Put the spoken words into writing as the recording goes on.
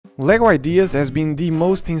LEGO Ideas has been the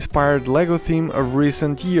most inspired LEGO theme of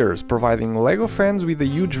recent years, providing LEGO fans with a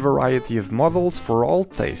huge variety of models for all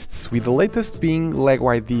tastes, with the latest being LEGO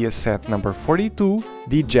Ideas set number 42,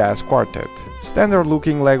 the Jazz Quartet. Standard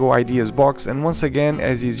looking LEGO Ideas box, and once again,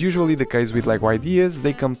 as is usually the case with LEGO Ideas,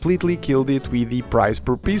 they completely killed it with the price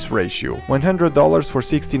per piece ratio. $100 for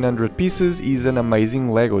 1600 pieces is an amazing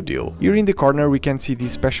LEGO deal. Here in the corner we can see the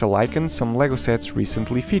special icon some LEGO sets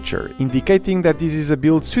recently feature, indicating that this is a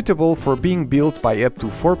build suitable for being built by up to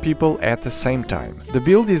 4 people at the same time. The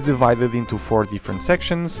build is divided into 4 different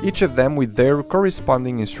sections, each of them with their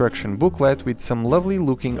corresponding instruction booklet with some lovely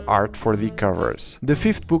looking art for the covers. The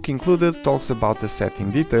 5th book included talks about the set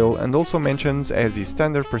in detail and also mentions, as is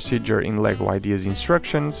standard procedure in LEGO Ideas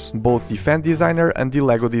instructions, both the fan designer and the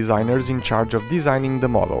LEGO designers in charge of designing the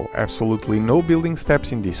model. Absolutely no building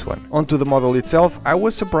steps in this one. Onto the model itself, I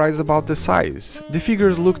was surprised about the size. The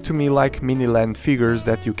figures look to me like mini land figures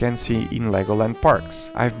that you can see in Legoland parks.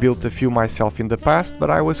 I've built a few myself in the past, but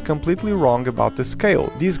I was completely wrong about the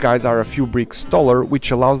scale. These guys are a few bricks taller, which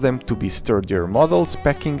allows them to be sturdier models,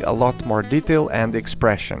 packing a lot more detail and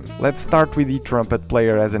expression. Let's start with the trumpet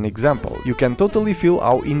player as an example. You can totally feel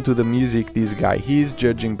how into the music this guy is,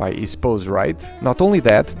 judging by his pose, right? Not only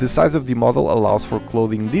that, the size of the model allows for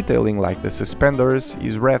clothing detailing like the suspenders,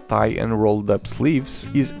 his red tie and rolled up sleeves,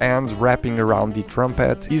 his hands wrapping around the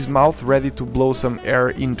trumpet, his mouth ready to blow some air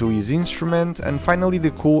into his instrument, and finally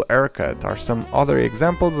the cool haircut are some other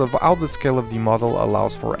examples of how the scale of the model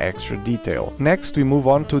allows for extra detail. Next we move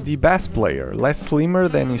on to the bass player, less slimmer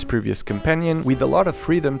than his previous companion, with a lot of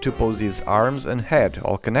freedom to pose his arms and head,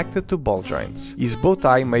 all connected to ball joints. His bow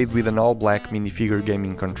tie, made with an all-black minifigure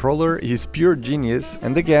gaming controller, is pure genius,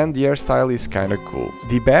 and again the hairstyle is kinda cool.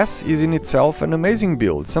 The bass is in itself an amazing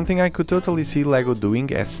build, something I could totally see LEGO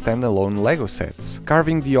doing as standalone LEGO sets.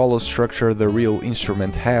 Carving the hollow structure the real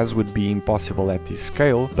instrument has would be impossible at this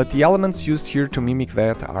scale, but the elements used here to mimic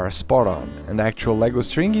that are spot on, and actual LEGO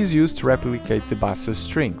string is used to replicate the bass's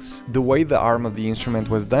strings. The way the arm of the instrument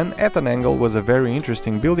was done at an angle was a very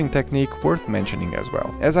interesting building technique worth mentioning as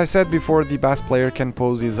well. As I said before, the bass player can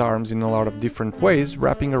pose his arms in a lot of different ways,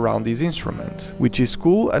 wrapping around his instrument, which is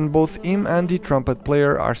cool, and both him and the trumpet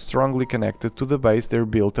player are strongly connected to the base they're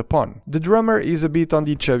built upon. The drummer is a bit on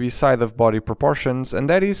the chubby side of body proportions, and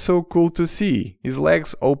that is so cool to see. His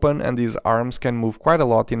legs open and his arms can move quite a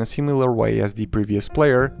lot in a similar way as the previous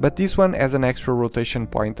player, but this one has an extra rotation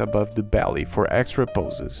point above the belly for extra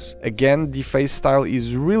poses. Again, the face style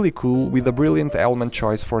is really cool, with a brilliant element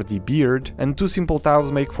choice for the beard, and 2 simple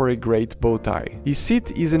tiles make for a great bow tie. His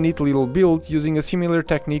seat is a neat little build using a similar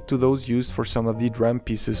technique to those used for some of the drum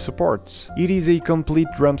pieces supports. It is a complete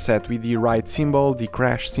drum set with the ride cymbal, the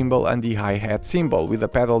crash cymbal and the hi-hat cymbal, with a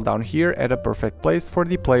pedal down here at a perfect place for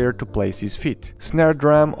the player to place his feet. Snare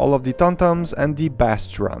drum, all of the tom-toms and the bass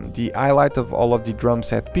drum, the highlight of all of the drum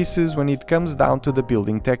set pieces when it comes down to the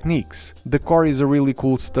building techniques. The core is a really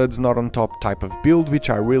cool studs not on top type of build, which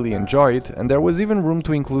I really enjoyed, and there was even room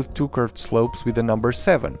to include 2 curved slopes with the number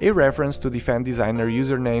 7, a reference to the fan designer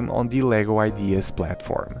username on the LEGO Ideas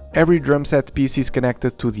platform. Every drum set piece is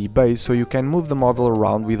connected to the base, so you can move the model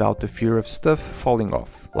around without the fear of stuff falling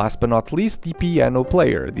off. Last but not least, the piano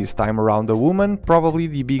player, this time around a woman, probably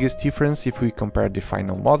the biggest difference if we compare the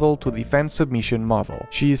final model to the fan submission model.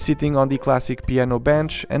 She is sitting on the classic piano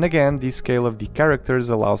bench, and again the scale of the characters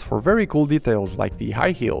allows for very cool details like the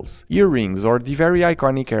high heels, earrings or the very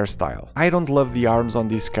iconic hairstyle. I don't love the arms on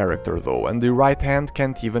this character though, and the right hand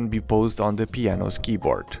can't even be posed on the piano's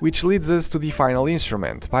keyboard. Which leads us to the final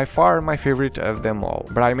instrument, by far my favorite of them all,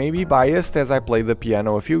 but I may be biased as I played the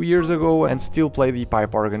piano a few years ago and still play the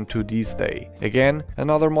pipe organ to this day. Again,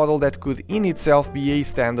 another model that could in itself be a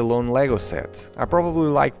standalone LEGO set. I probably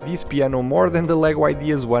like this piano more than the LEGO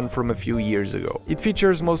Ideas one from a few years ago. It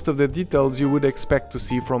features most of the details you would expect to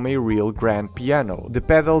see from a real grand piano. The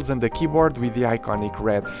pedals and the keyboard with the iconic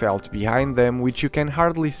red felt behind them, which you can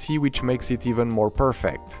hardly see, which makes it even more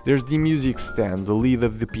perfect. There's the music stand, the lid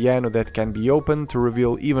of the piano that can be opened to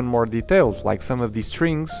reveal even more details, like some of the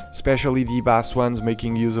strings, especially the bass ones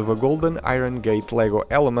making use of a golden iron gate LEGO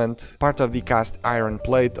element, part of the cast iron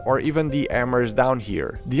plate, or even the hammers down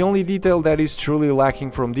here. The only detail that is truly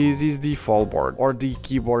lacking from this is the fallboard, or the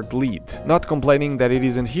keyboard lid. Not complaining that it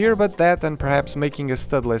isn't here, but that and perhaps making a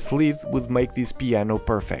studless lid would make this piano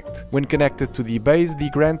perfect. When connected to the base, the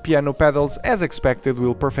grand piano pedals, as expected,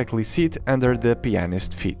 will perfectly sit under the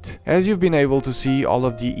pianist's feet. As you've been able to see, all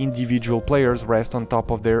of the individual players rest on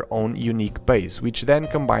top of their own unique base, which then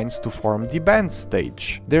combines to form the band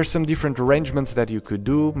stage. There's some different arrangements that you could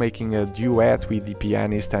do, making a duet with the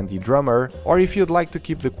pianist and the drummer, or if you'd like to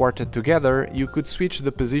keep the quartet together, you could switch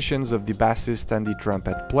the positions of the bassist and the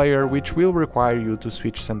trumpet player, which will require you to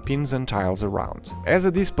switch some pins and tiles around. As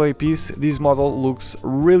a display piece, this model looks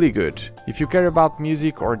really good. If you care about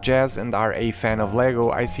music or jazz and are a fan of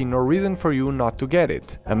LEGO, I see no reason for you not to get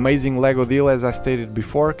it. Amazing LEGO deal, as I stated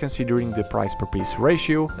before, considering the price per piece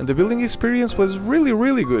ratio, and the building experience was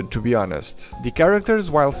really good, to be honest. The characters,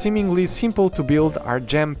 while seemingly simple to build, are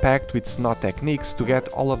jam-packed with SNOT techniques to get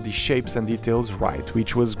all of the shapes and details right,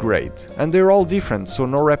 which was great. And they're all different, so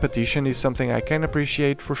no repetition is something I can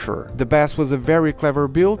appreciate for sure. The bass was a very clever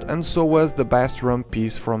build, and so was the bass drum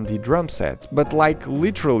piece from the drum set, but like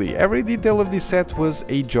literally every detail of the set was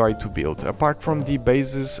a joy to build, apart from the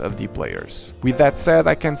bases of the players. With that said,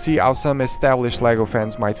 I can see how some established LEGO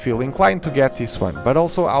fans might feel inclined to get this one, but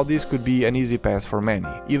also how this could be an easy pass for many.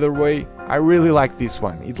 Either way, I really like this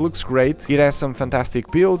one. It looks great, it has some fantastic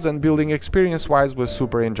builds, and building experience wise was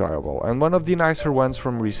super enjoyable, and one of the nicer ones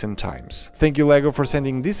from recent times. Thank you LEGO for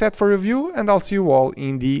sending this set for review, and I'll see you all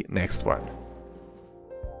in the next one.